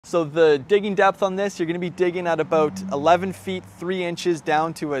So the digging depth on this, you're going to be digging at about 11 feet 3 inches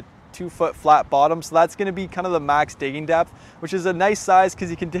down to a 2-foot flat bottom. So that's going to be kind of the max digging depth, which is a nice size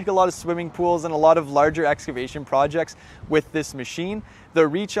because you can dig a lot of swimming pools and a lot of larger excavation projects with this machine. The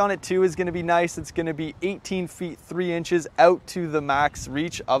reach on it too is going to be nice. It's going to be 18 feet 3 inches out to the max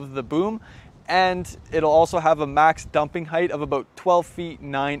reach of the boom. And it'll also have a max dumping height of about 12 feet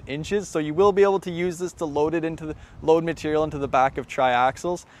 9 inches. So you will be able to use this to load material into the back of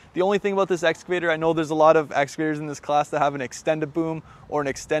triaxles. The only thing about this excavator, I know there's a lot of excavators in this class that have an extended boom or an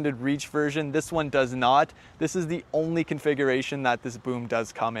extended reach version. This one does not. This is the only configuration that this boom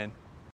does come in.